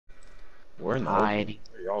We're in the open. Hiding.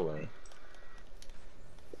 Where y'all at?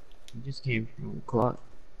 We just came from clock.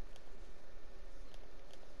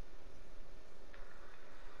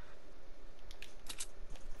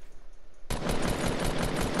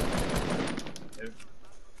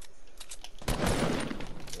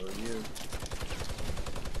 Where are you?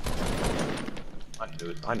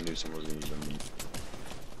 I knew someone was gonna use me.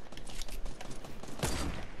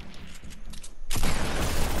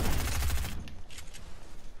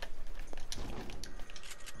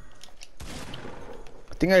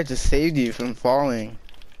 I think I just saved you from falling.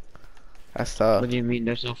 That's tough. What do you mean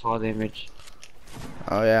there's no fall damage?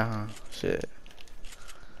 Oh yeah, huh? Shit.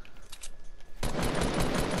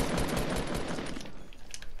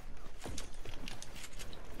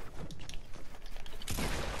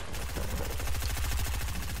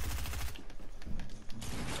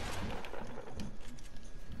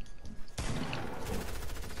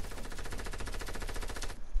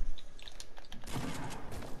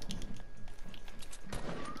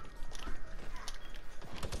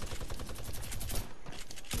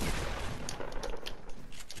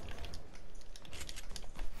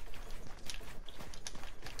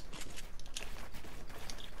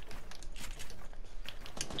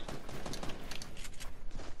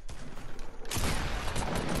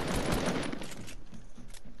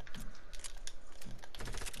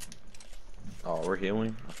 Oh, we're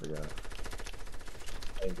healing? I forgot.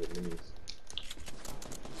 I didn't get minis.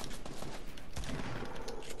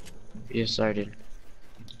 You just started.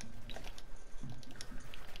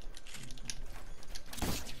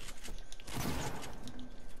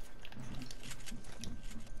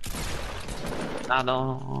 Nah,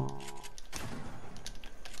 no.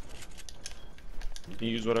 You can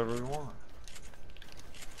use whatever you want.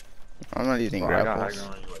 I'm not using Bro, I grapples. got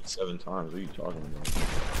hacked on you like 7 times. What are you talking about?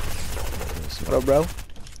 What up, bro?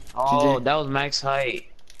 Oh, GG. that was max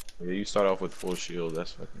height. Yeah, you start off with full shield.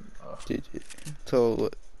 That's fucking. GG.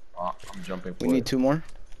 So I'm jumping for we need it. 2 more.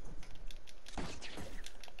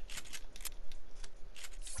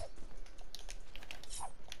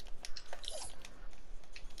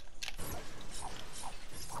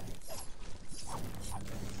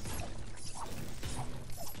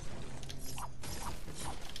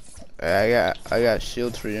 I got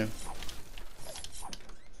shields for you.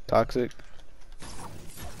 Toxic.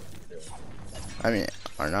 I mean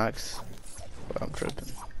Arnox. But I'm tripping.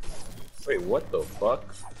 Wait, what the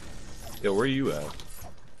fuck? Yo, where you at?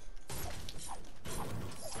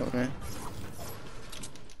 Okay.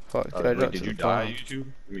 Fuck, did I drop Wait, did to you the die, bottom? YouTube?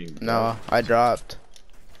 I mean, No, I dropped.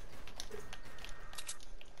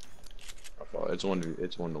 My fault. It's 1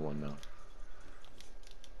 to 1 now.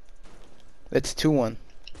 It's 2-1.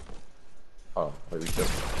 Oh, wait, we killed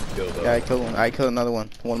Yeah, I killed one. I killed another one.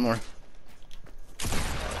 One more.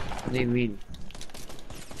 What do you mean?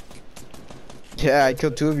 Yeah, I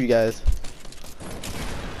killed 2 of you guys.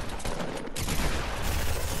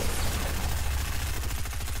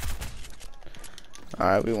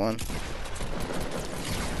 Alright, we won.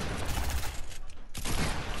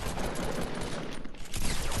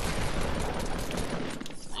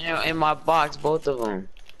 Yeah, in my box, both of them.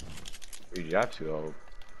 Dude, you have to.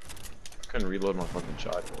 I couldn't reload my fucking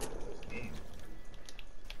shotgun. I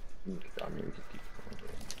mean, we could keep